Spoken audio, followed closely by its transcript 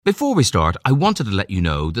Before we start, I wanted to let you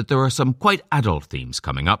know that there are some quite adult themes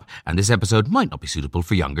coming up, and this episode might not be suitable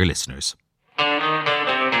for younger listeners.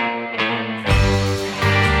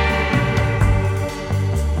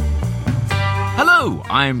 Hello,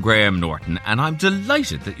 I'm Graham Norton, and I'm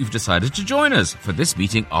delighted that you've decided to join us for this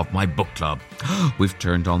meeting of my book club. We've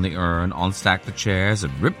turned on the urn, unstacked the chairs,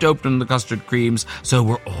 and ripped open the custard creams, so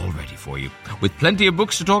we're all ready for you, with plenty of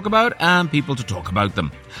books to talk about and people to talk about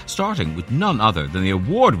them. Starting with none other than the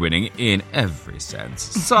award-winning, in every sense,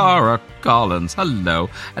 Sarah Collins. Hello.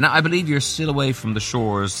 And I believe you're still away from the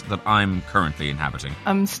shores that I'm currently inhabiting.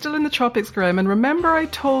 I'm still in the tropics, Graham, and remember I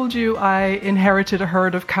told you I inherited a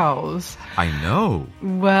herd of cows? I know.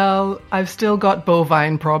 Well, I've still got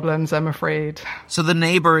bovine problems, I'm afraid. So the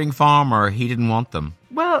neighbouring farmer, he didn't want them?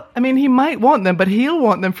 Well, I mean, he might want them, but he'll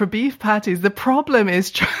want them for beef patties. The problem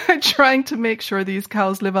is trying to make sure these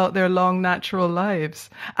cows live out their long, natural lives.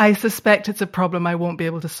 I suspect it's a problem I won't be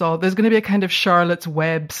able to solve. There's going to be a kind of Charlotte's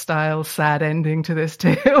Web-style sad ending to this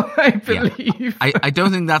tale, I believe. Yeah. I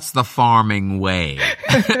don't think that's the farming way.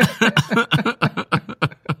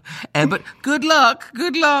 But good luck.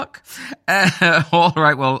 All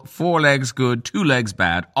right, well, 4 legs good, 2 legs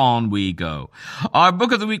bad. On we go. Our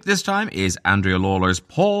book of the week this time is Andrea Lawlor's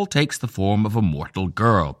Paul Takes the Form of a Mortal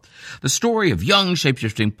Girl. The story of young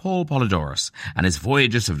shapeshifting Paul Polydorus and his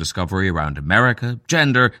voyages of discovery around America,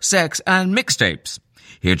 gender, sex, and mixtapes.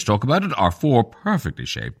 Here to talk about it are 4 perfectly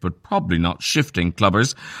shaped but probably not shifting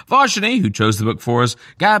clubbers. Varshini, who chose the book for us,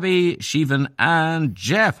 Gabby, Shivan, and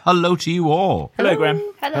Jeff. Hello to you all. Hello, Graham.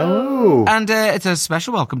 Hello. And it's a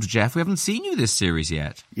special welcome to Jeff. We haven't seen you this series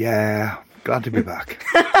yet. Yeah, glad to be back.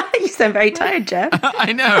 You sound very tired, Jeff.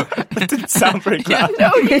 I know. That didn't sound very glad. Yeah.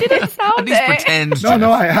 No, you didn't sound At least pretend.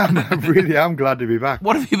 No, I am. I really am glad to be back.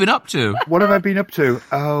 What have you been up to? What have I been up to?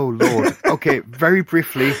 Oh, Lord. Okay, very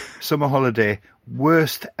briefly, summer holiday.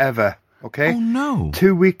 Worst ever, okay? Oh, no.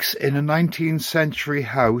 2 weeks in a 19th century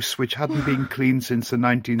house which hadn't been cleaned since the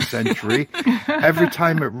 19th century. Every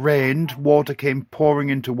time it rained, water came pouring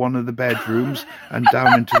into one of the bedrooms and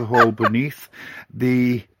down into the hall beneath.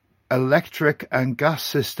 The electric and gas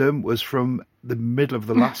system was from the middle of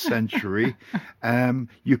the last century.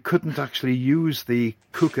 You couldn't actually use the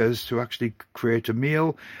cookers to actually create a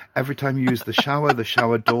meal. Every time you used the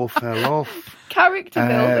shower door fell off. Character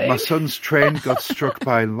building. My son's train got struck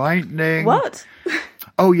by lightning. What?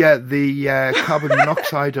 Oh, yeah, the carbon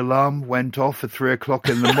monoxide alarm went off at 3 o'clock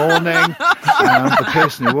in the morning. And the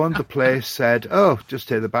person who owned the place said, oh, just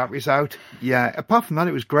take the batteries out. Yeah, apart from that,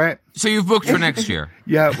 it was great. So you've booked for next year?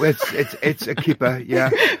 Yeah, it's a keeper, yeah.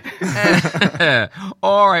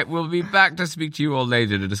 All right, we'll be back to speak to you all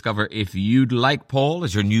later to discover if you'd like Paul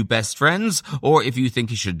as your new best friends or if you think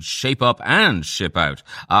he should shape up and ship out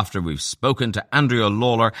after we've spoken to Andrea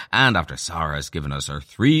Lawlor and after Sarah has given us her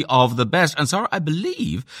 3 of the best. And Sarah, I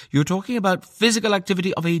believe you're talking about physical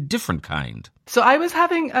activity of a different kind. So I was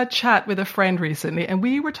having a chat with a friend recently and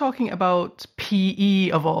we were talking about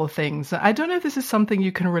PE of all things. I don't know if this is something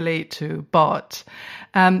you can relate to, but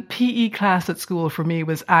PE class at school for me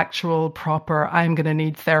was actual proper, I'm going to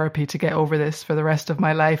need therapy to get over this for the rest of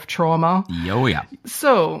my life trauma. Oh, yeah.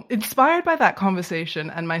 So inspired by that conversation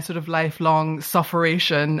and my sort of lifelong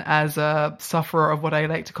sufferation as a sufferer of what I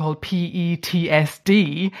like to call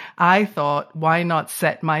PETSD, I thought, why not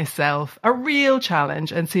set myself a real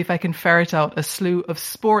challenge and see if I can ferret out a slew of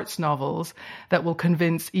sports novels that will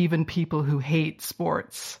convince even people who hate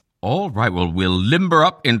sports. All right, well, we'll limber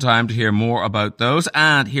up in time to hear more about those.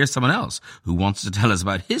 And here's someone else who wants to tell us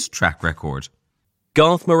about his track record.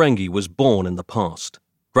 Garth Marenghi was born in the past,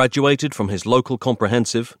 graduated from his local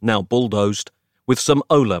comprehensive, now bulldozed, with some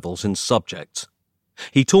O-levels in subjects.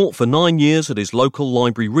 He taught for 9 years at his local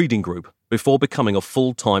library reading group before becoming a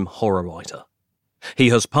full-time horror writer. He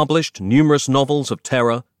has published numerous novels of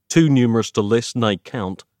terror, too numerous to list, nay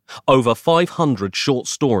count, over 500 short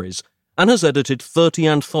stories, and has edited 30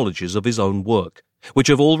 anthologies of his own work, which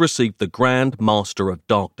have all received the Grand Master of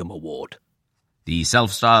Darkdom Award. The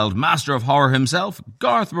self-styled master of horror himself,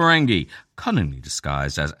 Garth Marenghi, cunningly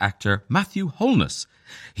disguised as actor Matthew Holness.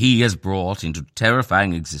 He has brought into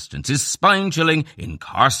terrifying existence his spine-chilling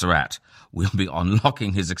Incarcerat. We'll be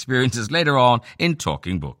unlocking his experiences later on in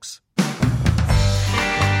Talking Books.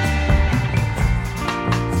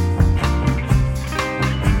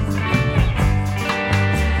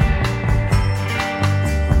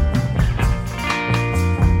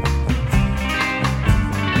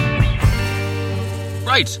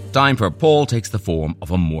 Right, time for Paul Takes the Form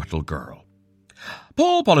of a Mortal Girl.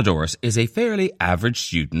 Paul Polydorus is a fairly average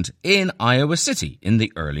student in Iowa City in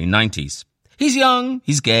the early 90s. He's young,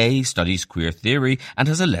 he's gay, studies queer theory, and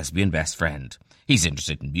has a lesbian best friend. He's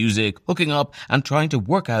interested in music, hooking up, and trying to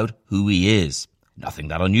work out who he is. Nothing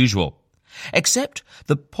that unusual. Except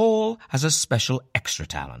that Paul has a special extra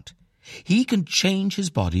talent. He can change his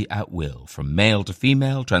body at will, from male to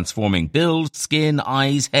female, transforming build, skin,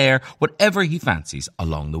 eyes, hair, whatever he fancies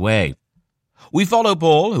along the way. We follow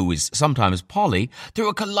Paul, who is sometimes Polly, through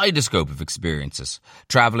a kaleidoscope of experiences,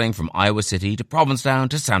 travelling from Iowa City to Provincetown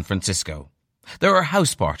to San Francisco. There are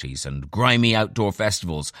house parties and grimy outdoor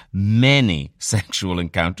festivals, many sexual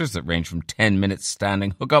encounters that range from 10 minutes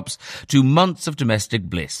standing hookups to months of domestic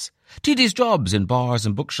bliss, tedious jobs in bars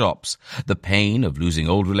and bookshops, the pain of losing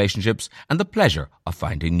old relationships and the pleasure of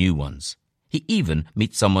finding new ones. He even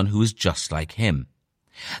meets someone who is just like him.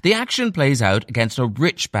 The action plays out against a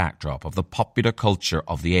rich backdrop of the popular culture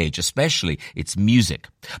of the age, especially its music,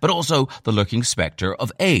 but also the lurking spectre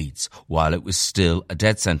of AIDS while it was still a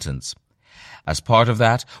death sentence. As part of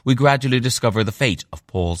that, we gradually discover the fate of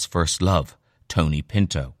Paul's first love, Tony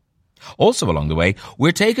Pinto. Also along the way,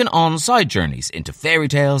 we're taken on side journeys into fairy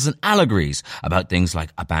tales and allegories about things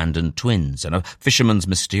like abandoned twins and a fisherman's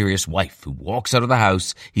mysterious wife who walks out of the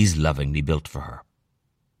house he's lovingly built for her.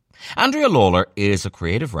 Andrea Lawlor is a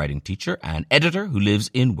creative writing teacher and editor who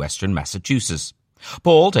lives in Western Massachusetts.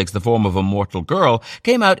 Paul Takes the Form of a Mortal Girl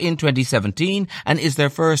came out in 2017 and is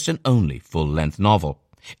their first and only full-length novel.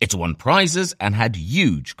 It's won prizes and had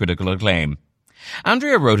huge critical acclaim.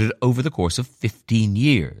 Andrea wrote it over the course of 15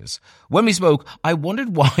 years. When we spoke, I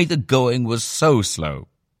wondered why the going was so slow.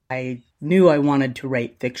 I knew I wanted to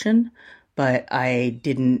write fiction, but I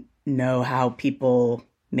didn't know how people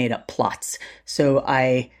made up plots. So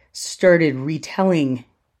I started retelling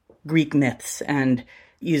Greek myths and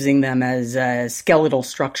using them as a skeletal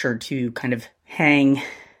structure to kind of hang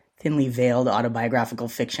thinly veiled autobiographical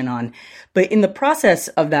fiction on. But in the process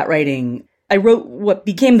of that writing, I wrote what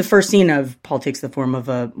became the first scene of Paul Takes the Form of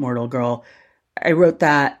a Mortal Girl. I wrote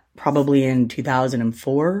that probably in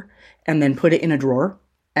 2004 and then put it in a drawer.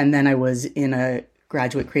 And then I was in a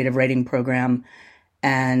graduate creative writing program,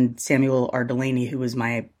 and Samuel R. Delaney, who was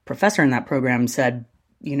my professor in that program, said,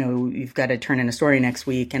 you've got to turn in a story next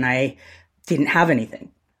week. And I didn't have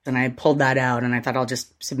anything. And I pulled that out and I thought I'll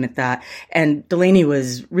just submit that. And Delaney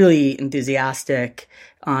was really enthusiastic.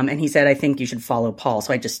 And he said, I think you should follow Paul.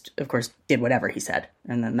 So I just, of course, did whatever he said.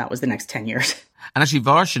 And then that was the next 10 years. And actually,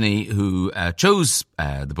 Varshini, who chose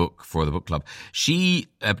the book for the book club, she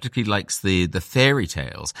particularly likes the fairy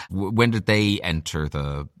tales. When did they enter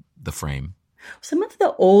the frame? Some of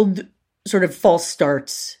the old sort of false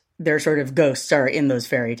starts, their sort of ghosts are in those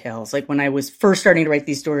fairy tales. Like when I was first starting to write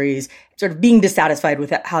these stories, sort of being dissatisfied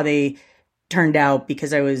with how they turned out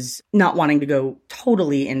because I was not wanting to go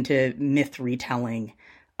totally into myth retelling,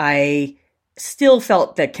 I still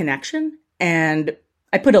felt that connection. And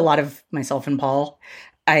I put a lot of myself in Paul.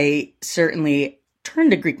 I certainly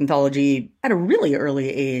turned to Greek mythology at a really early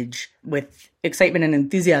age with excitement and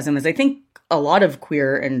enthusiasm, as I think a lot of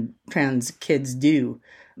queer and trans kids do,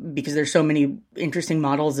 because there's so many interesting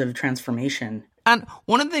models of transformation. And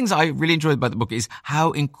one of the things I really enjoyed about the book is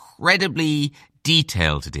how incredibly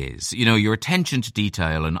detailed it is. Your attention to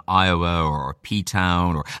detail in Iowa or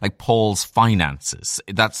P-Town or like Paul's finances,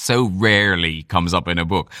 that so rarely comes up in a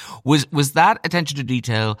book. Was that attention to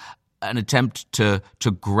detail an attempt to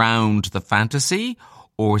ground the fantasy,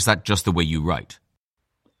 or is that just the way you write?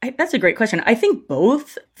 That's a great question. I think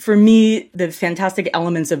both. For me, the fantastic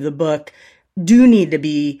elements of the book do need to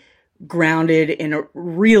be grounded in a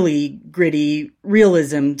really gritty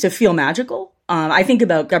realism to feel magical. I think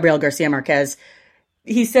about Gabriel Garcia Marquez.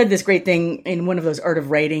 He said this great thing in one of those Art of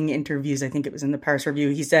Writing interviews. I think it was in the Paris Review.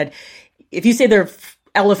 He said, if you say there are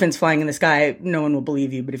elephants flying in the sky, no one will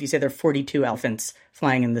believe you. But if you say there are 42 elephants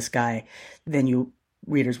flying in the sky, then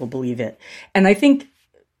readers will believe it. And I think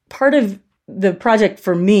part of the project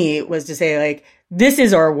for me was to say, like, this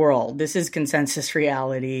is our world. This is consensus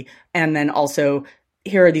reality. And then also,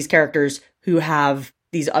 here are these characters who have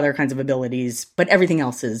these other kinds of abilities, but everything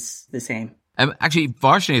else is the same. Actually,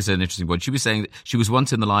 Varshini is an interesting one. She was saying that she was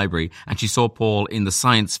once in the library and she saw Paul in the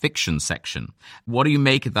science fiction section. What do you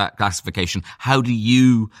make of that classification? How do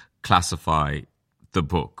you classify the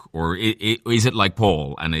book? Or is it like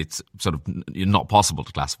Paul and it's sort of not possible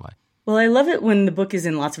to classify? Well, I love it when the book is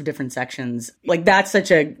in lots of different sections. Like, that's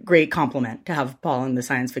such a great compliment to have Paul in the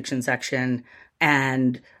science fiction section.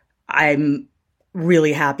 And I'm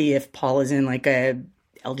really happy if Paul is in like a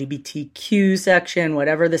LGBTQ section,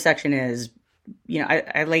 whatever the section is.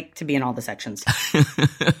 I like to be in all the sections.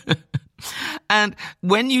 And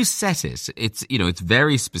when you set it, it's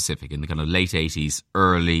very specific in the kind of late 80s,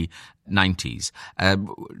 early 90s.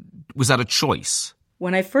 Was that a choice?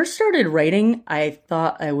 When I first started writing, I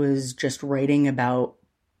thought I was just writing about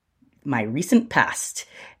my recent past.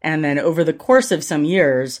 And then over the course of some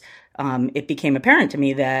years, it became apparent to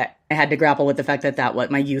me that I had to grapple with the fact that what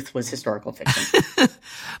my youth was historical fiction.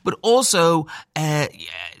 But also,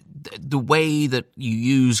 the way that you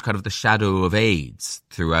use kind of the shadow of AIDS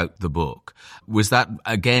throughout the book, was that,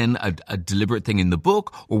 again, a deliberate thing in the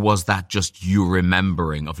book, or was that just you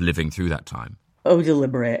remembering of living through that time? Oh,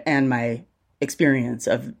 deliberate. And my experience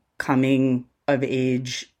of coming of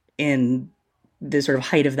age in the sort of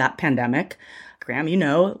height of that pandemic. Graham,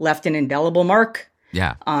 left an indelible mark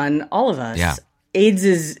on all of us. Yeah. AIDS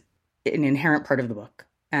is an inherent part of the book.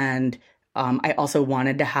 And I also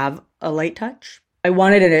wanted to have a light touch. I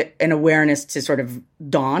wanted an awareness to sort of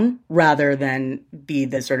dawn rather than be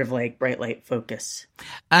the sort of like bright light focus.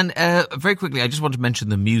 And very quickly, I just want to mention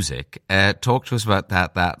the music. Talk to us about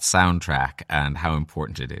that soundtrack and how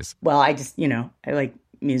important it is. Well, I just, I like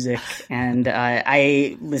music and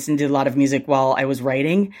I listened to a lot of music while I was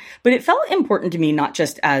writing, but it felt important to me, not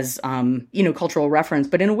just as, cultural reference,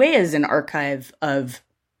 but in a way as an archive of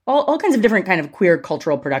all kinds of different kind of queer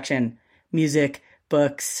cultural production, music,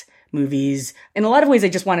 books, movies. In a lot of ways, I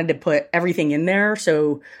just wanted to put everything in there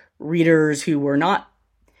so readers who were not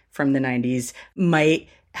from the 90s might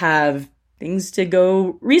have things to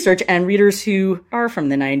go research, and readers who are from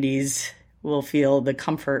the 90s will feel the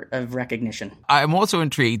comfort of recognition. I'm also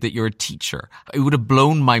intrigued that you're a teacher. It would have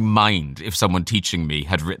blown my mind if someone teaching me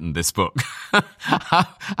had written this book.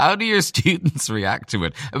 How do your students react to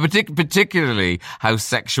it? Particularly how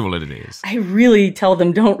sexual it is. I really tell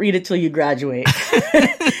them, don't read it till you graduate.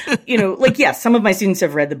 Yes, some of my students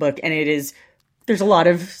have read the book, and there's a lot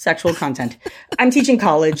of sexual content. I'm teaching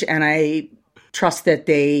college, and I trust that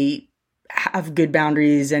they have good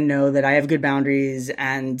boundaries and know that I have good boundaries,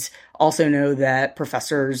 and also know that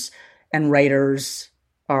professors and writers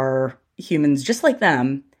are humans just like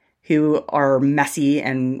them who are messy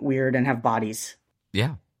and weird and have bodies.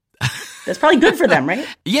 Yeah. That's probably good for them, right?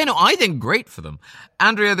 Yeah, no, I think great for them.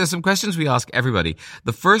 Andrea, there's some questions we ask everybody.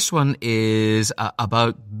 The first one is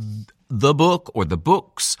about the book or the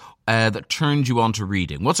books that turned you on to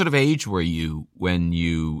reading. What sort of age were you when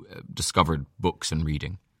you discovered books and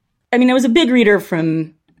reading? I mean, I was a big reader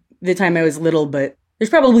from the time I was little, but there's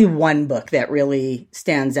probably one book that really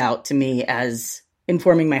stands out to me as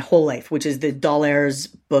informing my whole life, which is the Lawlor's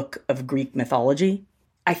Book of Greek Mythology.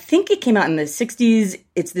 I think it came out in the 60s.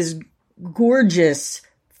 It's this gorgeous,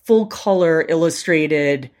 full-color,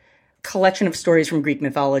 illustrated collection of stories from Greek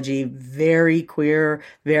mythology, very queer,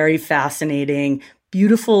 very fascinating,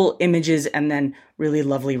 beautiful images, and then really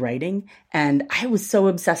lovely writing. And I was so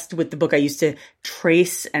obsessed with the book. I used to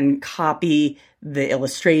trace and copy the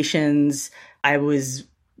illustrations. I was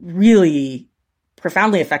really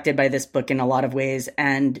profoundly affected by this book in a lot of ways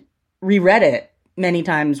and reread it many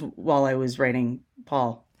times while I was writing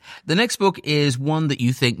Paul. The next book is one that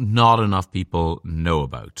you think not enough people know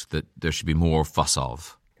about, that there should be more fuss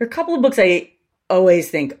of. There are a couple of books I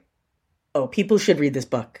always think, people should read this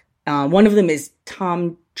book. One of them is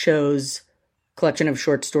Tom Cho's collection of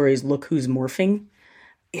short stories, Look Who's Morphing.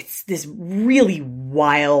 It's this really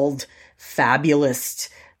wild, fabulous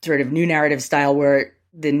sort of new narrative style where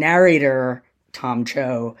the narrator, Tom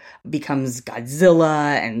Cho, becomes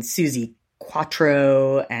Godzilla and Susie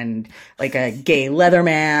Quattro and like a gay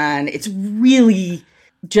Leatherman. It's really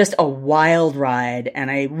just a wild ride, and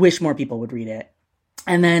I wish more people would read it.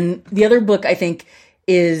 And then the other book I think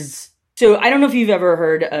is... So I don't know if you've ever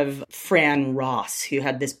heard of Fran Ross, who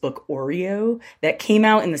had this book Oreo that came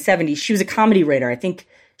out in the 70s. She was a comedy writer. I think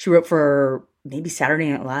she wrote for maybe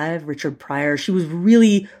Saturday Night Live, Richard Pryor. She was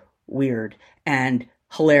really weird and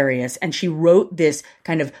hilarious. And she wrote this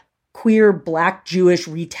kind of queer Black Jewish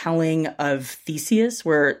retelling of Theseus,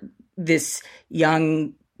 where this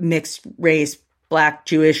young mixed race, Black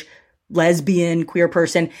Jewish, lesbian, queer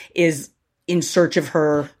person is in search of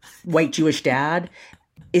her white Jewish dad.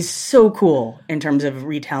 Is so cool in terms of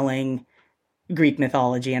retelling Greek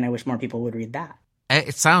mythology, and I wish more people would read that.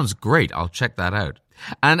 It sounds great. I'll check that out.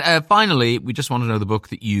 And finally, we just want to know the book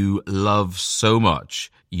that you love so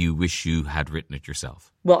much you wish you had written it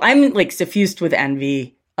yourself. Well, I'm like suffused with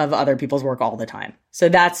envy of other people's work all the time. So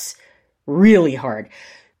that's really hard.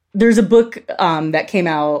 There's a book that came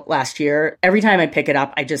out last year. Every time I pick it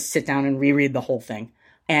up, I just sit down and reread the whole thing.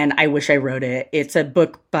 And I wish I wrote it. It's a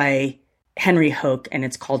book by Henry Hoke, and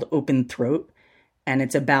it's called Open Throat. And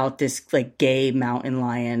it's about this like gay mountain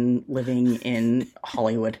lion living in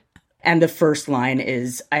Hollywood. And the first line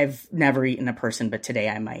is, I've never eaten a person, but today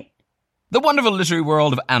I might. The wonderful literary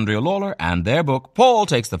world of Andrea Lawlor and their book, Paul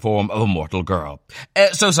Takes the Form of a Mortal Girl.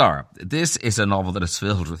 So, Sarah, this is a novel that is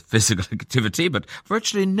filled with physical activity, but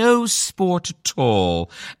virtually no sport at all.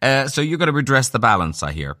 So you're going to redress the balance,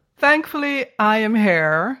 I hear. Thankfully, I am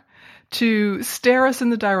here to steer us in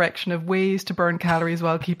the direction of ways to burn calories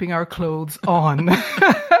while keeping our clothes on.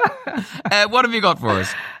 What have you got for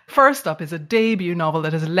us? First up is a debut novel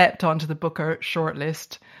that has leapt onto the Booker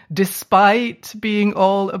shortlist, despite being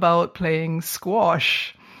all about playing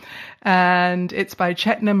squash. And it's by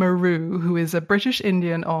Chetna Maru, who is a British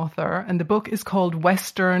Indian author, and the book is called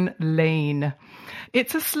Western Lane.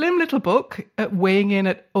 It's a slim little book, weighing in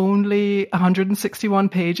at only 161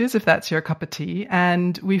 pages, if that's your cup of tea.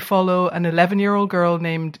 And we follow an 11-year-old girl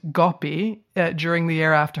named Gopi during the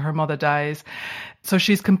year after her mother dies. So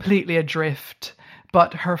she's completely adrift.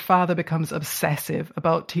 But her father becomes obsessive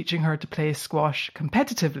about teaching her to play squash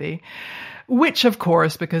competitively, which, of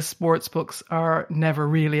course, because sports books are never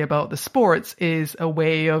really about the sports, is a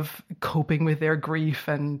way of coping with their grief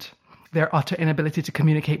and their utter inability to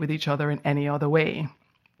communicate with each other in any other way.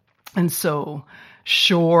 And so,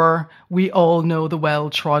 sure, we all know the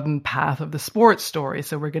well-trodden path of the sports story.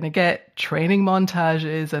 So we're going to get training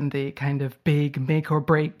montages and the kind of big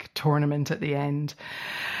make-or-break tournament at the end.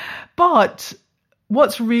 But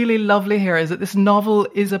what's really lovely here is that this novel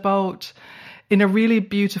is about, in a really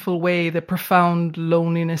beautiful way, the profound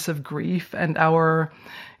loneliness of grief and our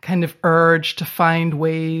kind of urge to find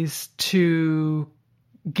ways to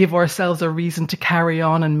give ourselves a reason to carry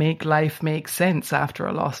on and make life make sense after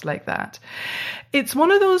a loss like that. It's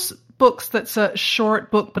one of those books that's a short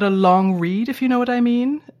book but a long read, if you know what I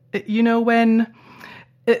mean. You know, when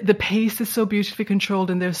the pace is so beautifully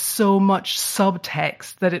controlled and there's so much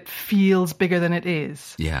subtext that it feels bigger than it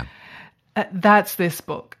is. Yeah. That's this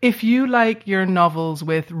book. If you like your novels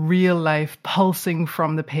with real life pulsing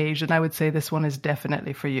from the page, then I would say this one is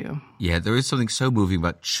definitely for you. Yeah, there is something so moving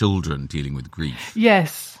about children dealing with grief.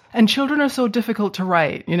 Yes. And children are so difficult to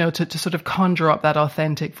write, you know, to sort of conjure up that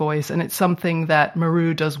authentic voice. And it's something that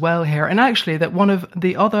Maru does well here. And actually that one of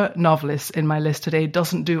the other novelists in my list today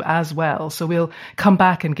doesn't do as well. So we'll come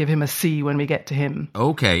back and give him a C when we get to him.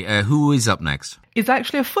 Okay, who is up next? It's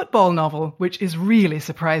actually a football novel, which is really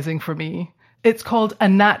surprising for me. It's called A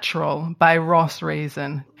Natural by Ross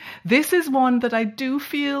Raisin. This is one that I do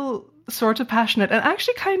feel sort of passionate and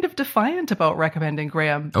actually kind of defiant about recommending,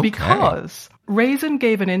 Graham, because Raisin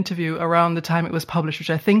gave an interview around the time it was published, which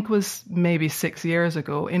I think was maybe 6 years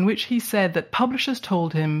ago, in which he said that publishers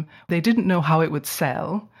told him they didn't know how it would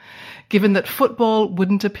sell, given that football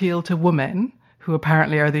wouldn't appeal to women, who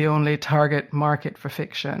apparently are the only target market for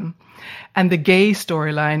fiction, and the gay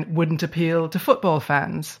storyline wouldn't appeal to football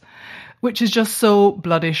fans, which is just so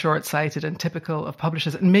bloody short-sighted and typical of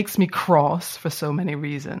publishers. It makes me cross for so many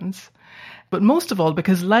reasons. But most of all,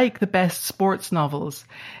 because like the best sports novels,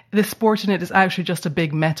 the sport in it is actually just a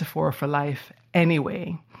big metaphor for life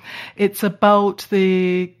anyway. It's about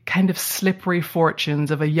the kind of slippery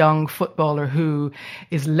fortunes of a young footballer who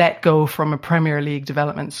is let go from a Premier League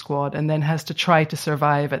development squad and then has to try to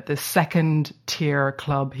survive at the second tier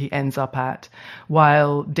club he ends up at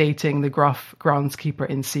while dating the gruff groundskeeper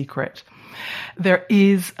in secret. There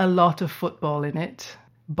is a lot of football in it,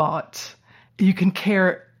 but you can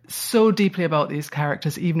care so deeply about these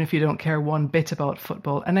characters, even if you don't care one bit about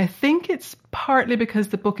football. And I think it's partly because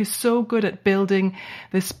the book is so good at building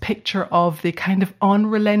this picture of the kind of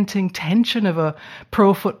unrelenting tension of a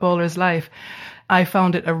pro footballer's life. I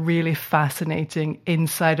found it a really fascinating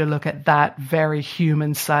insider look at that very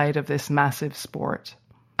human side of this massive sport.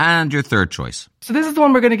 And your third choice? So this is the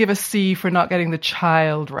one we're going to give a C for not getting the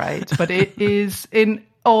child right, but it is in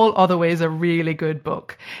all other ways a really good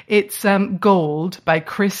book. It's Gold by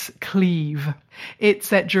Chris Cleave. It's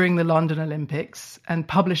set during the London Olympics and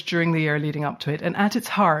published during the year leading up to it. And at its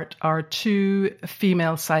heart are two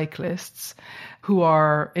female cyclists who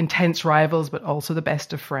are intense rivals, but also the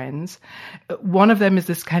best of friends. One of them is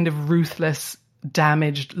this kind of ruthless,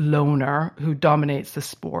 damaged loner who dominates the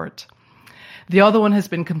sport. The other one has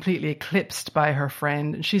been completely eclipsed by her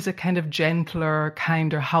friend. She's a kind of gentler,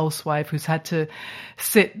 kinder housewife who's had to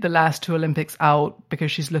sit the last two Olympics out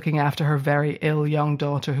because she's looking after her very ill young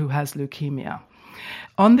daughter who has leukemia.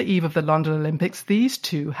 On the eve of the London Olympics, these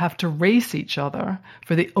two have to race each other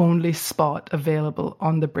for the only spot available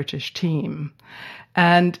on the British team.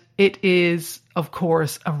 And it is, of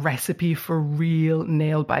course, a recipe for real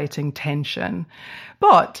nail-biting tension.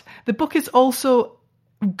 But the book is also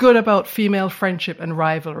good about female friendship and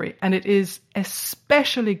rivalry, and it is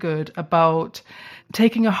especially good about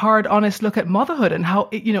taking a hard, honest look at motherhood and how,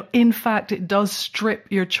 in fact, it does strip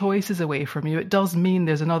your choices away from you. It does mean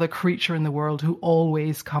there's another creature in the world who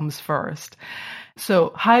always comes first.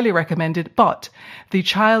 So highly recommended, but the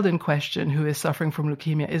child in question who is suffering from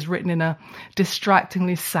leukemia is written in a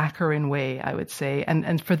distractingly saccharine way, I would say.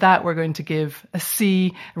 And for that, we're going to give a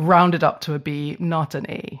C rounded up to a B, not an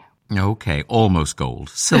A. Okay, almost gold.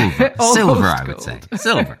 Silver. Silver, I would say.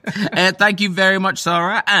 Silver. Thank you very much,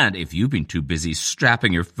 Sarah. And if you've been too busy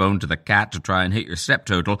strapping your phone to the cat to try and hit your step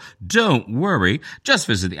total, don't worry. Just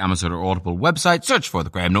visit the Amazon or Audible website, search for the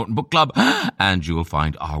Graham Norton Book Club, and you will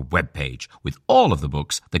find our webpage with all of the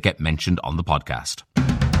books that get mentioned on the podcast.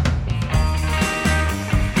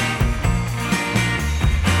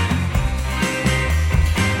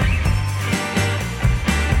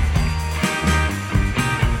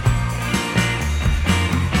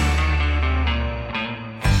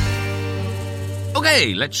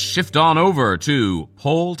 Okay, let's shift on over to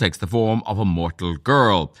Paul Takes the Form of a Mortal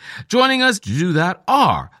Girl. Joining us to do that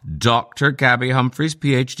are Dr. Gabby Humphreys,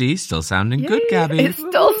 PhD. Still sounding good, Gabby. It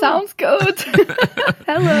still sounds good.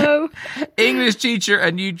 Hello. English teacher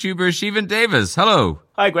and YouTuber Siobhan Davis. Hello.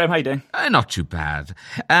 Hi, Graham. How you doing? Not too bad.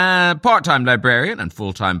 Part-time librarian and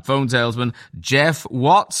full-time phone salesman Jeff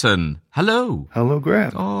Watson. Hello. Hello,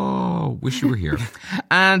 Graham. Oh, wish you were here.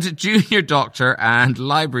 And junior doctor and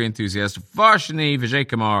library enthusiast Varshini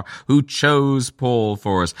Vijaykumar, who chose Paul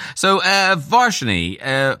for us. So, Varshini,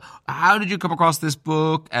 how did you come across this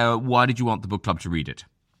book? Why did you want the book club to read it?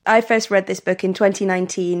 I first read this book in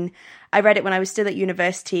 2019. I read it when I was still at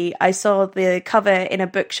university. I saw the cover in a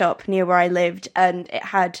bookshop near where I lived, and it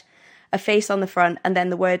had a face on the front and then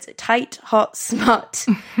the words tight, hot, smut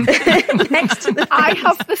next to the face. I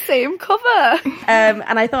have the same cover.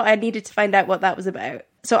 And I thought I needed to find out what that was about.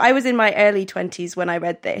 So I was in my early 20s when I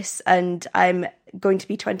read this, and I'm going to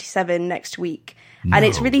be 27 next week. No. And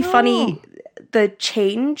it's really funny, the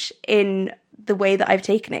change in the way that I've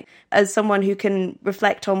taken it. As someone who can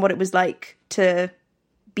reflect on what it was like to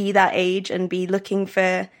be that age and be looking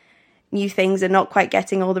for new things and not quite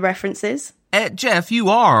getting all the references. Jeff, you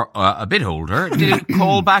are a bit older. Did it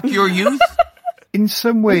call back your youth? In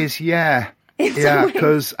some ways, yeah.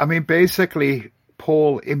 Because, I mean, basically,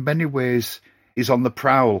 Paul, in many ways, is on the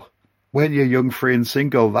prowl. When you're young, free and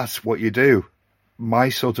single, that's what you do. My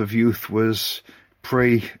sort of youth was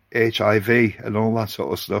pre-HIV and all that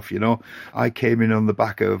sort of stuff, you know. I came in on the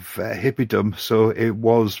back of hippiedom, so it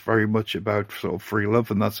was very much about sort of free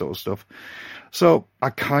love and that sort of stuff. So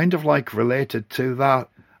I kind of like related to that.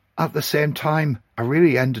 At the same time, I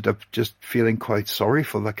really ended up just feeling quite sorry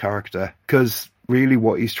for the character, because really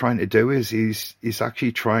what he's trying to do is he's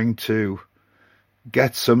actually trying to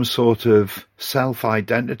get some sort of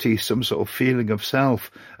self-identity, some sort of feeling of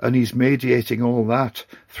self, and he's mediating all that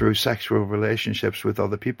through sexual relationships with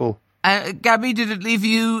other people. Gabby, did it leave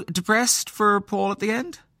you depressed for Paul at the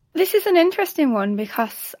end? This is an interesting one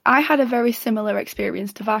because I had a very similar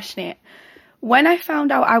experience to Vashni. When I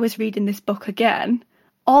found out I was reading this book again,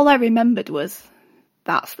 all I remembered was,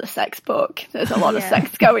 that's the sex book. There's a lot of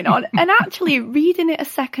sex going on. And actually reading it a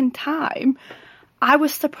second time, I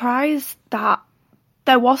was surprised that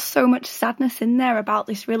there was so much sadness in there about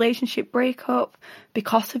this relationship breakup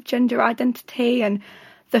because of gender identity and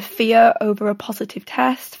the fear over a positive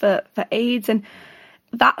test for AIDS. And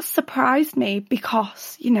that surprised me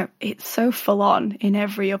because, you know, it's so full on in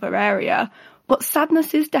every other area. But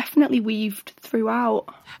sadness is definitely weaved throughout.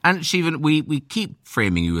 And Siobhan, we keep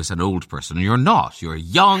framing you as an old person. You're not. You're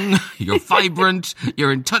young, you're vibrant,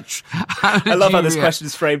 you're in touch. I love how this question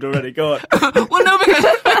is framed already. Go on. Well, no, because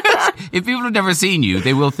if people have never seen you,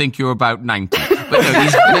 they will think you're about 90. But no,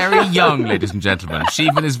 he's very young, ladies and gentlemen.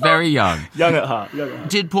 Siobhan is very young. Young at heart.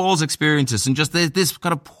 Did Paul's experiences and just this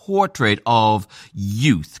kind of portrait of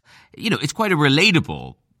youth, you know, it's quite a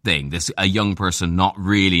relatable thing, a young person not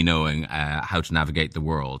really knowing how to navigate the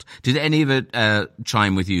world. Did any of it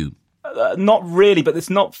chime with you? Not really, but it's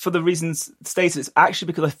not for the reasons stated. It's actually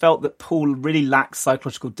because I felt that Paul really lacks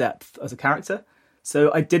psychological depth as a character.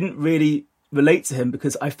 So I didn't really relate to him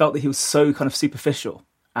because I felt that he was so kind of superficial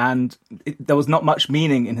and there was not much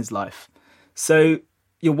meaning in his life. So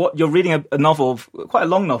you're reading a novel, quite a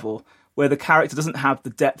long novel, where the character doesn't have the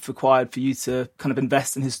depth required for you to kind of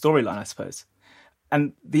invest in his storyline, I suppose.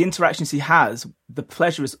 And the interactions he has, the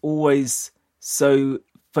pleasure is always so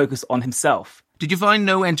focused on himself. Did you find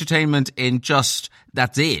no entertainment in just,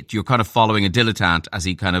 that's it, you're kind of following a dilettante as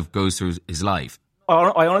he kind of goes through his life?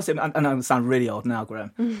 I honestly, and I sound really old now,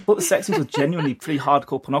 Graham, thought the sex scenes were genuinely pretty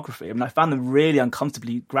hardcore pornography. I mean, I found them really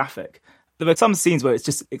uncomfortably graphic. There were some scenes where it's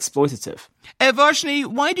just exploitative. Varshini,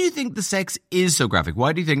 why do you think the sex is so graphic?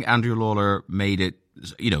 Why do you think Andrea Lawlor made it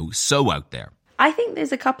so out there? I think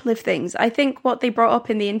there's a couple of things. I think what they brought up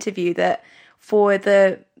in the interview, that for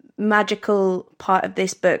the magical part of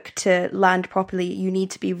this book to land properly, you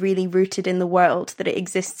need to be really rooted in the world that it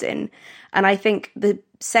exists in. And I think the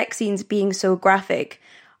sex scenes being so graphic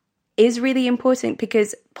is really important,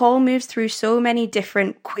 because Paul moves through so many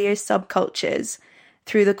different queer subcultures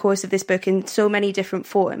through the course of this book in so many different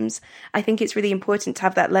forms. I think it's really important to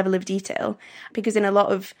have that level of detail, because in a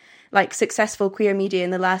lot of successful queer media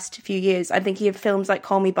in the last few years, I'm thinking of films like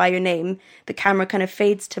Call Me By Your Name, the camera kind of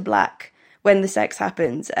fades to black when the sex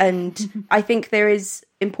happens. And I think there is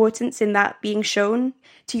importance in that being shown.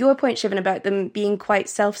 To your point, Shivan, about them being quite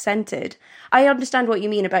self-centered, I understand what you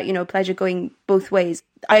mean about, pleasure going both ways.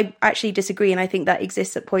 I actually disagree, and I think that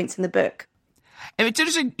exists at points in the book. It's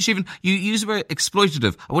interesting, Shivan, you use the word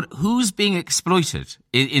exploitative. Who's being exploited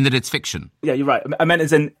in that it's fiction? Yeah, you're right. I meant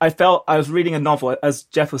as in, I felt I was reading a novel, as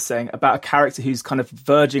Jeff was saying, about a character who's kind of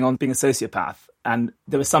verging on being a sociopath. And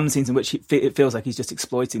there were some scenes in which it feels like he's just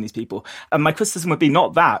exploiting these people. And my criticism would be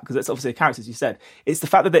not that, because it's obviously a character, as you said. It's the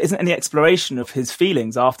fact that there isn't any exploration of his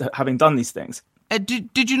feelings after having done these things.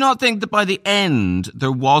 Did you not think that by the end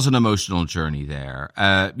there was an emotional journey there?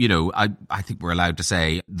 I think we're allowed to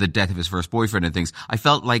say the death of his first boyfriend and things. I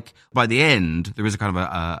felt like by the end there was a kind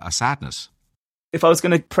of a sadness. If I was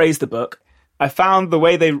going to praise the book, I found the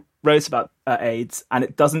way they wrote about AIDS, and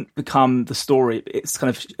it doesn't become the story. It's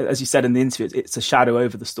kind of, as you said in the interview, it's a shadow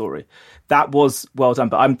over the story. That was well done,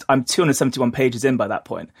 but I'm 271 pages in by that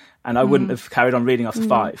point, and I wouldn't have carried on reading after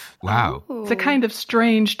 5. Wow. It's a kind of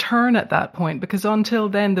strange turn at that point, because until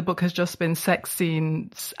then the book has just been sex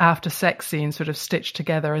scenes after sex scenes sort of stitched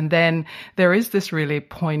together, and then there is this really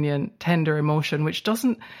poignant, tender emotion which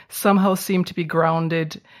doesn't somehow seem to be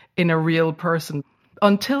grounded in a real person.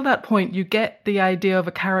 Until that point, you get the idea of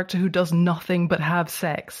a character who does nothing but have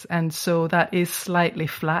sex. And so that is slightly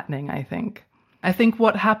flattening, I think. I think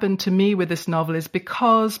what happened to me with this novel is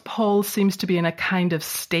because Paul seems to be in a kind of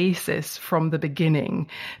stasis from the beginning,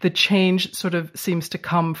 the change sort of seems to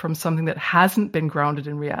come from something that hasn't been grounded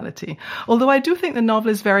in reality. Although I do think the novel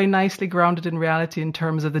is very nicely grounded in reality in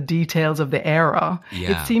terms of the details of the era.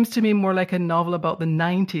 Yeah. It seems to me more like a novel about the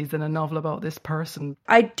 90s than a novel about this person.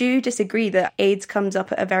 I do disagree that AIDS comes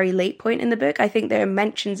up at a very late point in the book. I think there are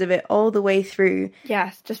mentions of it all the way through.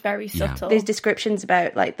 Yes, just very subtle. There's descriptions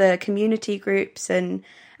about the community groups and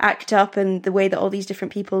ACT UP, and the way that all these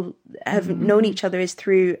different people have known each other is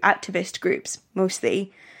through activist groups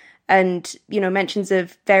mostly. And, mentions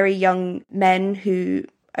of very young men who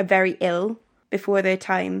are very ill before their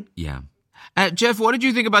time. Yeah. Jeff, what did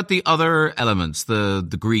you think about the other elements,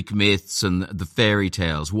 the Greek myths and the fairy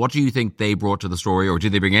tales? What do you think they brought to the story, or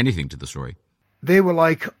did they bring anything to the story? They were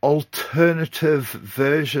like alternative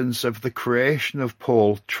versions of the creation of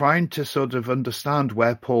Paul, trying to sort of understand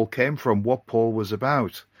where Paul came from, what Paul was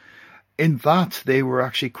about. In that, they were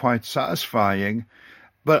actually quite satisfying,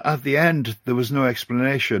 but at the end, there was no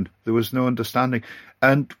explanation, there was no understanding.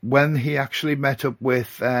 And when he actually met up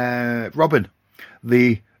with Robin,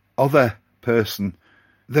 the other person,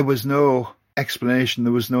 there was no explanation,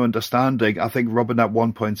 there was no understanding. I think Robin at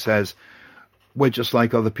one point says, "We're just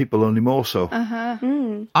like other people, only more so."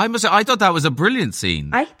 I must say, I thought that was a brilliant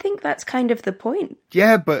scene. I think that's kind of the point.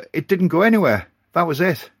 Yeah, but it didn't go anywhere. That was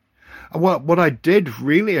it. And what I did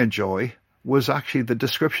really enjoy was actually the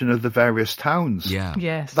description of the various towns. Yeah.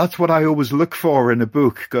 Yes. That's what I always look for in a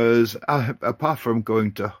book, because apart from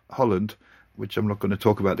going to Holland, which I'm not going to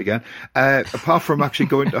talk about again, apart from actually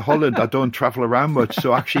going to Holland, I don't travel around much.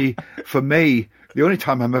 So actually, for me, the only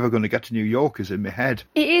time I'm ever going to get to New York is in my head.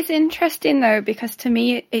 It is interesting, though, because to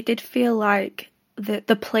me, it did feel like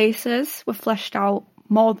the places were fleshed out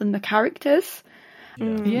more than the characters.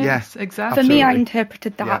 Yes, exactly. For me, I Absolutely.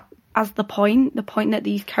 interpreted that as the point that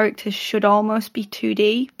these characters should almost be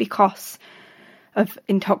 2D because of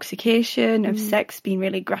intoxication, of sex being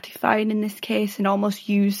really gratifying in this case, and almost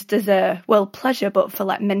used as a, pleasure, but for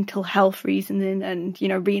mental health reasoning and,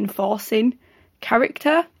 reinforcing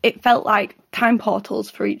character. It felt like time portals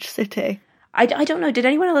for each city. I don't know, did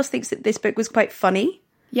anyone else think that this book was quite funny?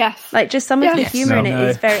 Yes. Just some of the humour in it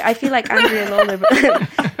is very... I feel like Andrea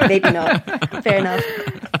Lawlor... Maybe not. Fair enough.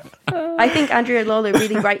 I think Andrea Lawlor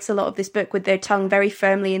really writes a lot of this book with their tongue very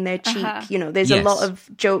firmly in their cheek. There's a lot of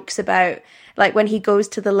jokes about Like when he goes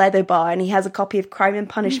to the leather bar and he has a copy of Crime and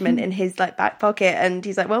Punishment in his like back pocket, and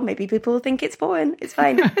he's like, well, maybe people will think it's foreign. It's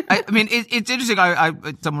fine. I mean, it's interesting.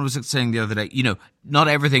 Someone was saying the other day, not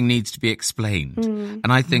everything needs to be explained.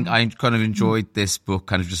 And I think I kind of enjoyed this book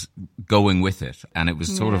kind of just going with it. And it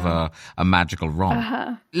was sort of a magical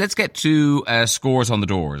romp. Let's get to scores on the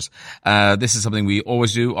doors. This is something we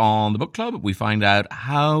always do on the book club. We find out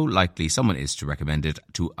how likely someone is to recommend it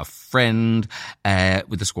to a friend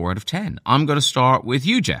with a score out of 10. I'm going to start with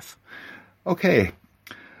you, Jeff. Okay.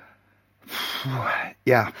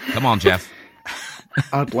 Yeah. Come on, Jeff.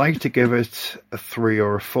 I'd like to give it a 3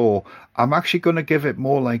 or a 4. I'm actually going to give it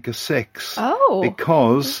more like a 6. Oh.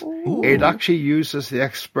 Because it actually uses the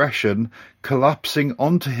expression collapsing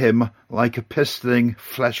onto him like a pistoling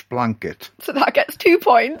flesh blanket. So that gets 2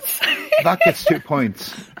 points. That gets 2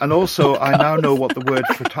 points. And also, I now know what the word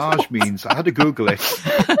frottage means. I had to Google it.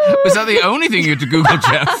 Was that the only thing you had to Google,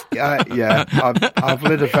 Jeff? Yeah. I've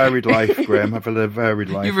led a varied life, Graham. I've led a varied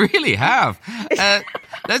life. You really have.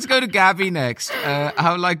 Let's go to Gabby next.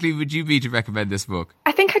 How likely would you be to recommend this book?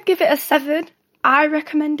 I think I'd give it a 7. I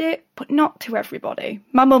recommend it, but not to everybody.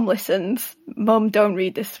 My mum listens. Mum, don't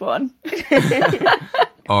read this one.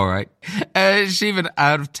 All right. Shivan,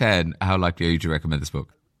 out of 10, how likely are you to recommend this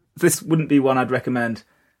book? This wouldn't be one I'd recommend.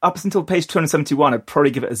 Up until page 271, I'd probably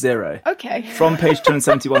give it a 0. Okay. From page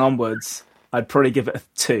 271 onwards, I'd probably give it a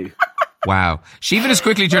 2. Wow. Shivan is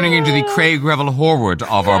quickly turning into the Craig Revel Horwood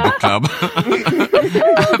of our book club.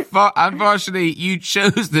 Unfortunately, you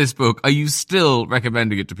chose this book. Are you still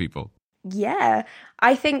recommending it to people? Yeah,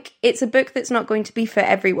 I think it's a book that's not going to be for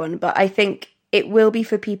everyone, but I think it will be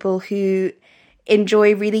for people who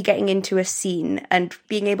enjoy really getting into a scene and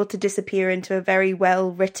being able to disappear into a very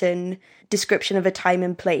well-written description of a time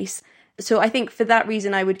and place. So I think for that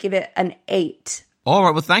reason, I would give it an 8. All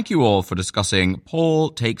right, well, thank you all for discussing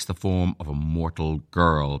Paul Takes the Form of a Mortal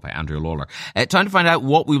Girl by Andrea Lawlor. Time to find out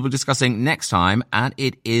what we will be discussing next time, and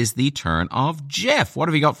it is the turn of Jeff. What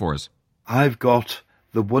have you got for us? I've got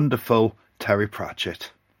the wonderful Terry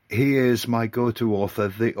Pratchett. He is my go-to author,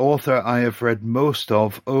 the author I have read most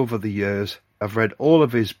of over the years. I've read all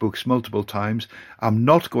of his books multiple times. I'm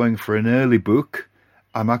not going for an early book.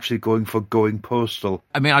 I'm actually going for Going Postal.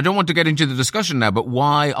 I mean, I don't want to get into the discussion now, but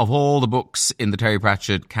why, of all the books in the Terry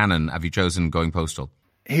Pratchett canon, have you chosen Going Postal?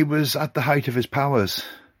 He was at the height of his powers.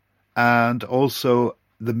 And also,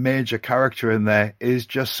 the major character in there is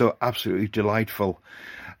just so absolutely delightful.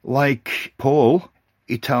 Like Paul,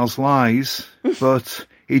 he tells lies, but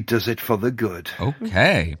he does it for the good.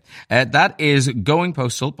 Okay. That is Going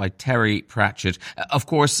Postal by Terry Pratchett. Of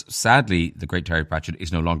course, sadly, the great Terry Pratchett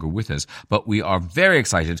is no longer with us, but we are very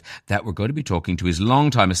excited that we're going to be talking to his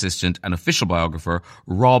longtime assistant and official biographer,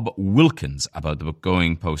 Rob Wilkins, about the book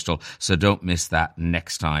Going Postal, so don't miss that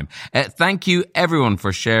next time. Thank you, everyone,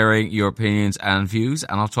 for sharing your opinions and views,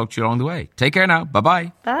 and I'll talk to you along the way. Take care now.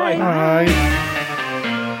 Bye-bye. Bye. Bye.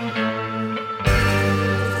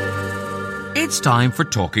 It's time for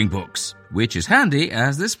Talking Books, which is handy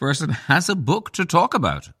as this person has a book to talk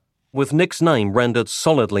about. With Nick's name rendered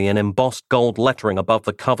solidly in embossed gold lettering above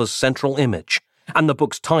the cover's central image, and the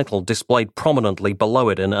book's title displayed prominently below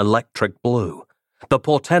it in electric blue, The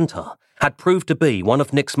Portenter had proved to be one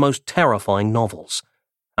of Nick's most terrifying novels,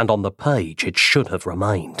 and on the page it should have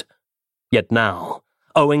remained. Yet now,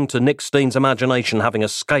 owing to Nick Steen's imagination having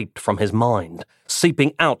escaped from his mind,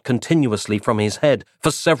 seeping out continuously from his head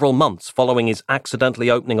for several months following his accidentally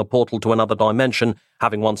opening a portal to another dimension,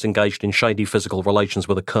 having once engaged in shady physical relations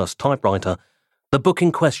with a cursed typewriter, the book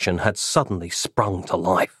in question had suddenly sprung to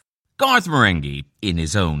life. Garth Marenghi, in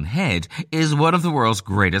his own head, is one of the world's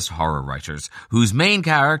greatest horror writers, whose main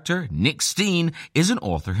character, Nick Steen, is an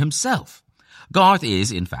author himself. Garth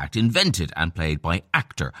is, in fact, invented and played by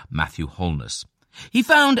actor Matthew Holness. He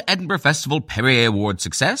found Edinburgh Festival Perrier Award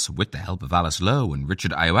success, with the help of Alice Lowe and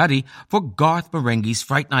Richard Ayoade, for Garth Marenghi's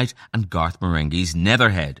Fright Night and Garth Marenghi's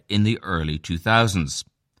Netherhead in the early 2000s.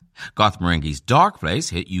 Garth Marenghi's Dark Place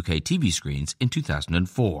hit UK TV screens in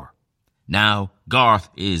 2004. Now, Garth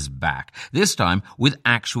is back, this time with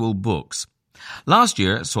actual books. Last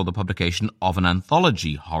year saw the publication of an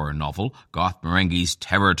anthology horror novel, Garth Marenghi's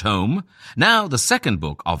Terror Tome. Now the second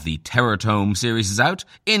book of the Terror Tome series is out,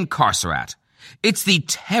 Incarcerat. It's the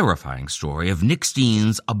terrifying story of Nick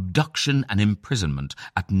Steen's abduction and imprisonment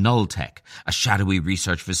at Nulltech, a shadowy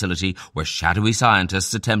research facility where shadowy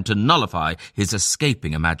scientists attempt to nullify his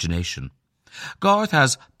escaping imagination. Garth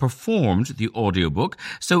has performed the audiobook,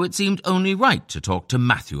 so it seemed only right to talk to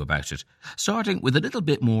Matthew about it, starting with a little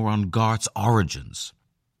bit more on Garth's origins.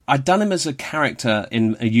 I'd done him as a character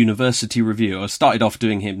in a university review. I started off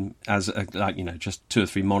doing him as just 2 or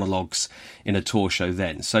 3 monologues in a tour show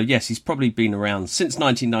then. So yes, he's probably been around since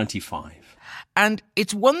 1995. And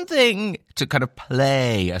it's one thing to kind of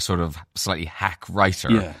play a sort of slightly hack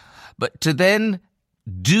writer, but to then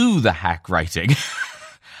do the hack writing.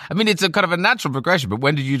 I mean, it's a kind of a natural progression, but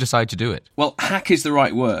when did you decide to do it? Well, hack is the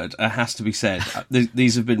right word, has to be said.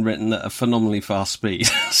 These have been written at a phenomenally fast speed,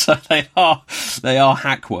 so they are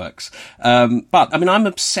hack works. But, I mean, I'm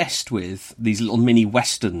obsessed with these little mini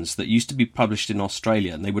westerns that used to be published in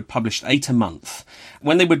Australia, and they would publish 8 a month.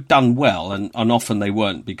 When they were done well, and often they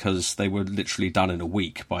weren't because they were literally done in a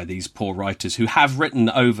week by these poor writers who have written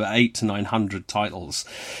over 800 to 900 titles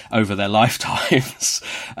over their lifetimes.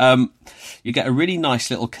 You get a really nice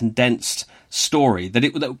little condensed story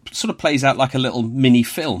that sort of plays out like a little mini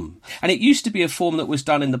film. And it used to be a form that was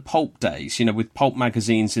done in the pulp days, with pulp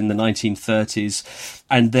magazines in the 1930s.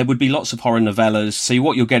 And there would be lots of horror novellas. So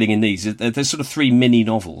what you're getting in these, there's sort of 3 mini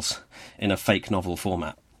novels in a fake novel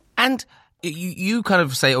format. And you kind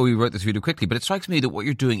of say, you wrote this really quickly, but it strikes me that what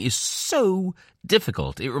you're doing is so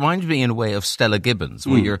difficult. It reminds me in a way of Stella Gibbons,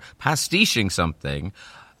 where you're pastiching something.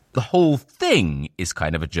 The whole thing is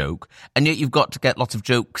kind of a joke, and yet you've got to get lots of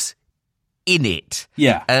jokes in it.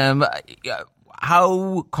 Yeah.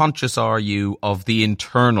 How conscious are you of the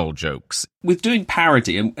internal jokes? With doing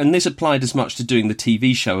parody, and this applied as much to doing the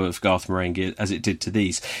TV show of Garth Marenghi as it did to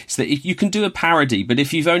these, is that if you can do a parody, but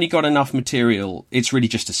if you've only got enough material, it's really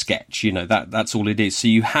just a sketch, that's all it is. So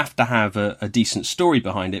you have to have a decent story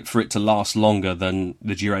behind it for it to last longer than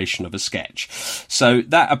the duration of a sketch. So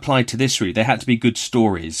that applied to this really. They had to be good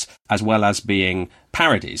stories as well as being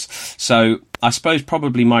parodies. So I suppose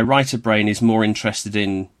probably my writer brain is more interested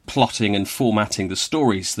in plotting and formatting the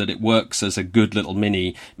stories, that it works as a good little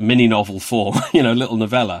mini novel form, little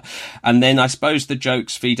novella. And then I suppose the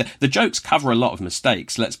jokes cover a lot of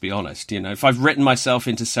mistakes, let's be honest. If I've written myself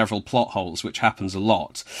into several plot holes, which happens a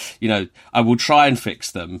lot, I will try and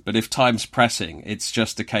fix them. But if time's pressing, it's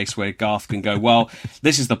just a case where Garth can go, well,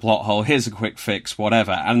 this is the plot hole, here's a quick fix,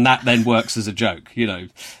 whatever. And that then works as a joke,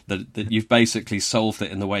 that you've basically solved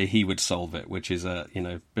it in the way he would solve it, which is a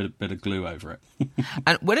bit of glue over it.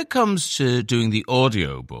 And when it comes to doing the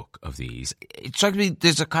audio book of these, it strikes me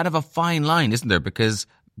there's a kind of a fine line, isn't there? Because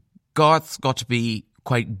Garth's got to be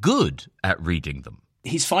quite good at reading them.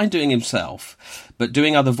 He's fine doing himself, but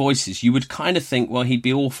doing other voices, you would kind of think, well, he'd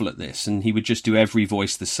be awful at this and he would just do every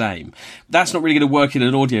voice the same. That's not really going to work in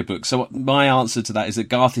an audiobook. So my answer to that is that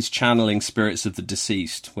Garth is channeling spirits of the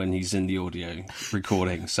deceased when he's in the audio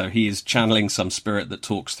recording. So he is channeling some spirit that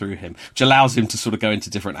talks through him, which allows him to sort of go into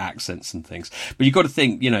different accents and things. But you've got to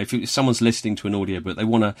think, if someone's listening to an audiobook, they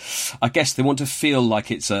want to feel like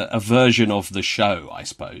it's a version of the show, I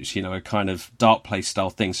suppose, a kind of Dark Place style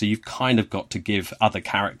thing. So you've kind of got to give other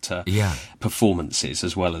character performances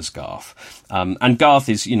as well as Garth. And Garth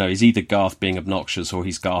is either Garth being obnoxious or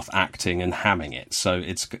he's Garth acting and hamming it. So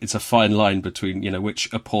it's a fine line between, which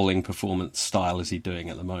appalling performance style is he doing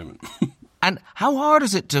at the moment. And how hard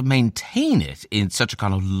is it to maintain it in such a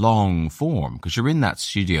kind of long form? Because you're in that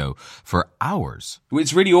studio for hours.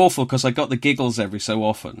 It's really awful because I got the giggles every so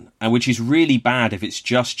often, and which is really bad if it's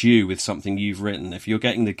just you with something you've written. If you're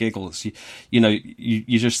getting the giggles, you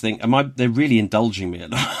just think, they're really indulging me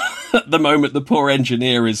at the moment. The poor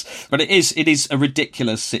engineer is, but it is a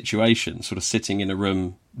ridiculous situation, sort of sitting in a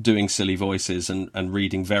room doing silly voices and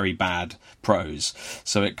reading very bad prose.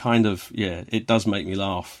 So it kind of, it does make me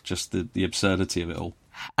laugh, just the absurdity of it all.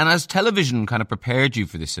 And as television kind of prepared you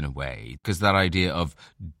for this in a way, because that idea of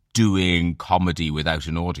doing comedy without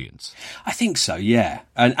an audience? I think so, yeah.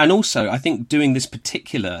 And also, I think doing this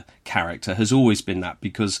particular character has always been that,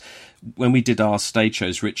 because when we did our stage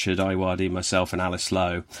shows, Richard Iwadi, myself and Alice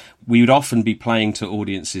Lowe, we would often be playing to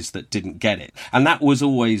audiences that didn't get it. And that was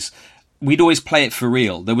always... We'd always play it for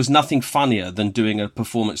real. There was nothing funnier than doing a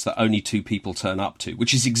performance that only 2 people turn up to,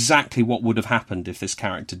 which is exactly what would have happened if this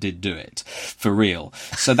character did do it for real.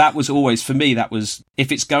 So that was always, for me,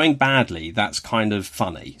 if it's going badly, that's kind of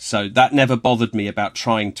funny. So that never bothered me about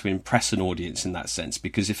trying to impress an audience in that sense,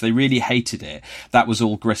 because if they really hated it, that was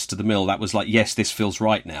all grist to the mill. That was like, yes, this feels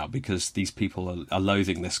right now because these people are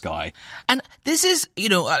loathing this guy. And this is,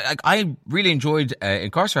 I really enjoyed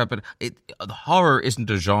Incarcerate, but the horror isn't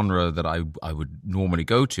a genre that I would normally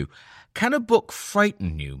go to. Can a book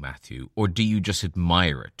frighten you, Matthew, or do you just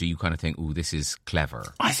admire it? Do you kind of think, "Ooh, this is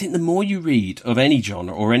clever"? I think the more you read of any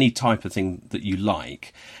genre or any type of thing that you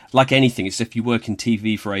like anything, it's if you work in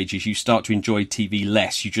TV for ages, you start to enjoy TV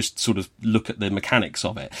less. You just sort of look at the mechanics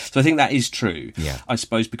of it. So I think that is true. Yeah. I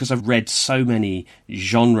suppose because I've read so many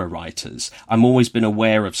genre writers, I'm always been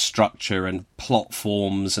aware of structure and plot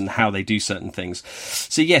forms and how they do certain things.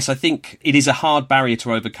 So yes, I think it is a hard barrier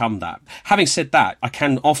to overcome that. Having said that, I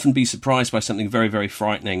can often be surprised by something very, very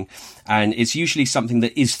frightening. And it's usually something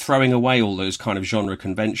that is throwing away all those kind of genre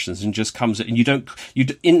conventions and just comes, and you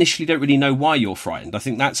initially don't really know why you're frightened. I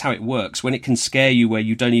think that's how it works, when it can scare you where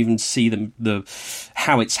you don't even see the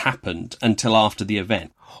how it's happened until after the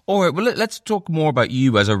event. All right, well, let's talk more about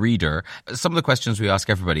you as a reader. Some of the questions we ask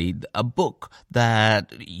everybody, a book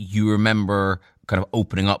that you remember kind of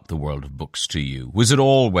opening up the world of books to you. Was it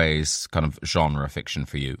always kind of genre fiction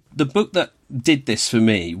for you? The book that did this for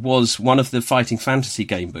me was one of the fighting fantasy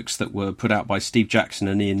game books that were put out by Steve Jackson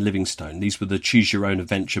and Ian Livingstone. These were the Choose Your Own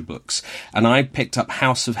Adventure books. And I picked up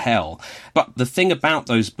House of Hell. But the thing about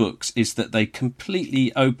those books is that they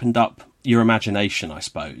completely opened up your imagination, I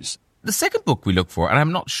suppose. The second book we look for, and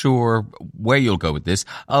I'm not sure where you'll go with this,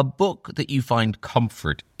 a book that you find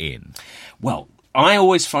comfort in. Well, I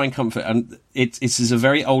always find comfort, and it is a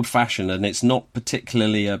very old-fashioned, and it's not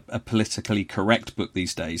particularly a politically correct book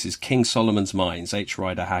these days, is King Solomon's Mines, H.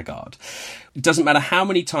 Rider Haggard. It doesn't matter how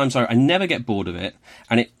many times I never get bored of it,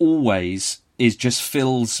 and it always just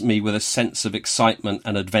fills me with a sense of excitement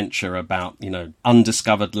and adventure about,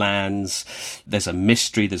 undiscovered lands. There's a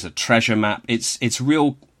mystery, there's a treasure map. It's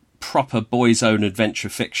real proper boys' own adventure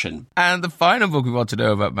fiction. And the final book we want to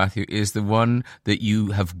know about, Matthew, is the one that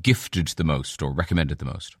you have gifted the most or recommended the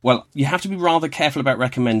most. Well, you have to be rather careful about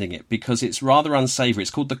recommending it because it's rather unsavoury.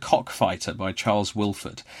 It's called The Cockfighter by Charles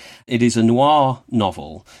Wilford. It is a noir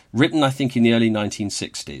novel written, I think, in the early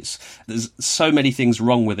 1960s. There's so many things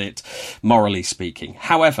wrong with it, morally speaking.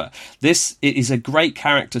 However, it is a great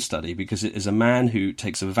character study because it is a man who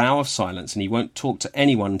takes a vow of silence and he won't talk to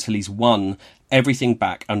anyone until he's won everything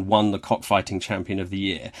back and won the cockfighting champion of the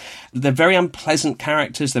year. They're very unpleasant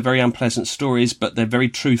characters, they're very unpleasant stories, but they're very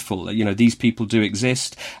truthful. These people do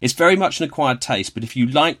exist. It's very much an acquired taste, but if you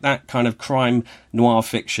like that kind of crime noir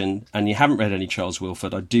fiction and you haven't read any Charles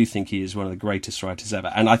Wilford, I do think he is one of the greatest writers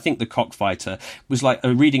ever. And I think The Cockfighter was like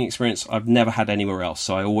a reading experience I've never had anywhere else,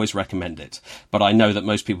 so I always recommend it. But I know that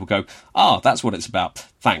most people go, that's what it's about.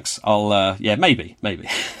 Thanks. I'll, maybe.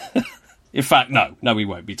 In fact, no, we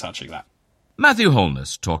won't be touching that. Matthew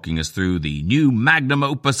Holness talking us through the new magnum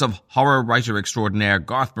opus of horror writer extraordinaire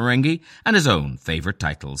Garth Marenghi and his own favourite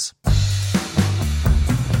titles.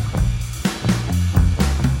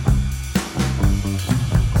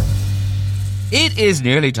 It is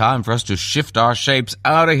nearly time for us to shift our shapes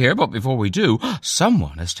out of here, but before we do,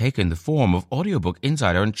 someone has taken the form of audiobook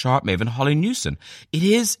insider and chart maven Holly Newson. It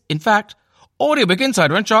is, in fact, audiobook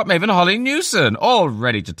insider and chart maven Holly Newson, all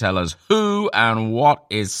ready to tell us who and what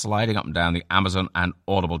is sliding up and down the Amazon and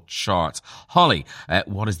Audible charts. Holly,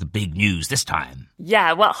 what is the big news this time?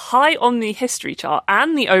 Yeah, well, high on the history chart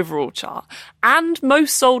and the overall chart and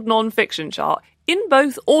most sold non-fiction chart in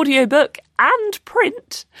both audiobook and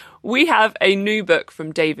print, we have a new book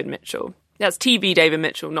from David Mitchell. That's TV David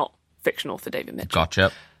Mitchell, not fiction author David Mitchell.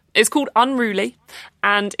 Gotcha. It's called Unruly,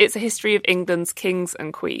 and it's a history of England's kings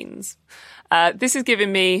and queens. This is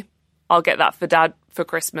giving me, I'll get that for Dad for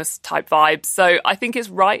Christmas type vibes, so I think it's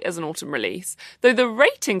right as an autumn release. Though the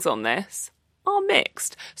ratings on this are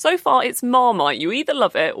mixed. So far, it's Marmite. You either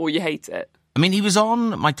love it or you hate it. I mean, he was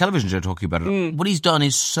on my television show talking about it. What he's done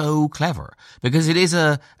is so clever because it is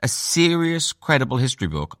a serious, credible history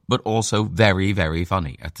book, but also very, very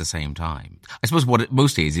funny at the same time. I suppose what it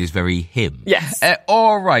mostly is very him. Yes.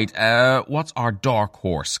 All right. What's our dark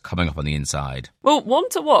horse coming up on the inside? Well, One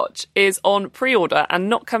to Watch is on pre-order and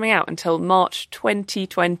not coming out until March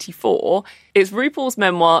 2024. It's RuPaul's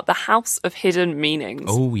memoir, The House of Hidden Meanings.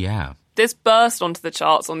 Oh, yeah. This burst onto the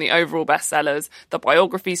charts on the overall bestsellers, the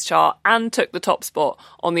biographies chart, and took the top spot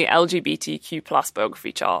on the LGBTQ+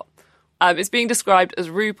 biography chart. It's being described as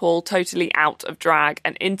RuPaul totally out of drag,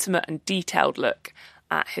 an intimate and detailed look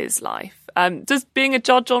at his life. Does being a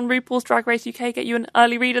judge on RuPaul's Drag Race UK get you an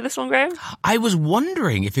early read of this one, Graham? I was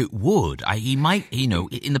wondering if it would. He might,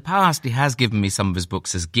 in the past he has given me some of his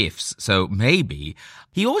books as gifts, so maybe.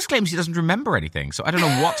 He always claims he doesn't remember anything, so I don't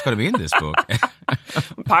know what's going to be in this book.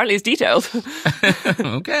 Apparently it's detailed.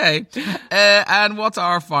 Okay. And what's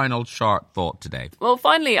our final chart thought today? Well,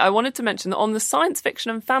 finally, I wanted to mention that on the science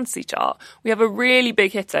fiction and fantasy chart, we have a really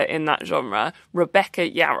big hitter in that genre, Rebecca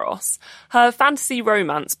Yarros. Her fantasy romance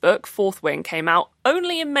romance book, Fourth Wing, came out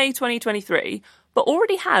only in May 2023, but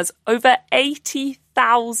already has over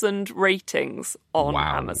 80,000 ratings on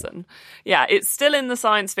Amazon. Yeah, it's still in the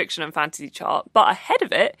science fiction and fantasy chart, but ahead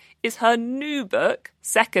of it is her new book,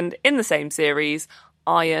 second in the same series,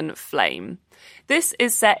 Iron Flame. This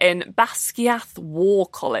is set in Basquiat War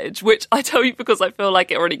College, which I tell you because I feel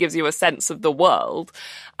like it already gives you a sense of the world.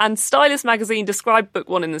 And Stylist magazine described book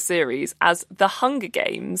 1 in the series as The Hunger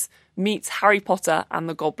Games meets Harry Potter and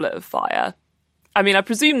the Goblet of Fire. I mean, I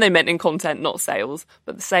presume they meant in content, not sales,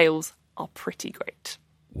 but the sales are pretty great.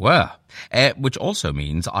 Well, which also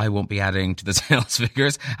means I won't be adding to the sales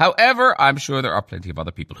figures. However, I'm sure there are plenty of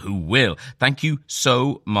other people who will. Thank you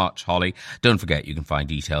so much, Holly. Don't forget, you can find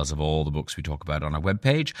details of all the books we talk about on our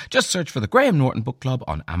webpage. Just search for the Graham Norton Book Club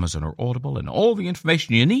on Amazon or Audible, and all the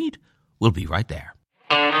information you need will be right there.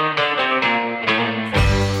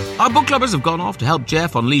 Our book clubbers have gone off to help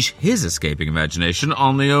Jeff unleash his escaping imagination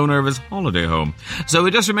on the owner of his holiday home. So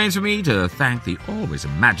it just remains for me to thank the always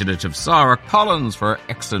imaginative Sarah Collins for her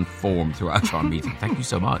excellent form throughout our meeting. Thank you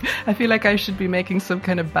so much. I feel like I should be making some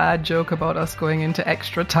kind of bad joke about us going into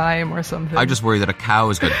extra time or something. I just worry that a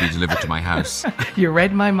cow is going to be delivered to my house. You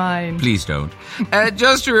read my mind. Please don't.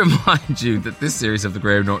 Just to remind you that this series of the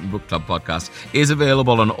Graham Norton Book Club podcast is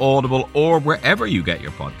available on Audible or wherever you get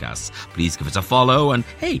your podcasts. Please give us a follow and,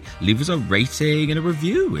 hey, leave us a rating and a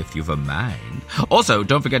review if you've a mind. Also,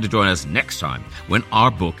 don't forget to join us next time when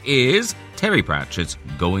our book is Terry Pratchett's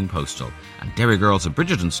Going Postal, and Derry Girls and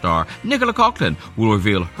Bridgerton star Nicola Coughlan will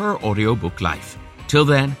reveal her audiobook life. Till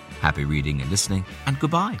then, happy reading and listening, and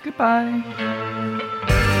goodbye.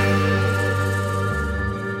 Goodbye.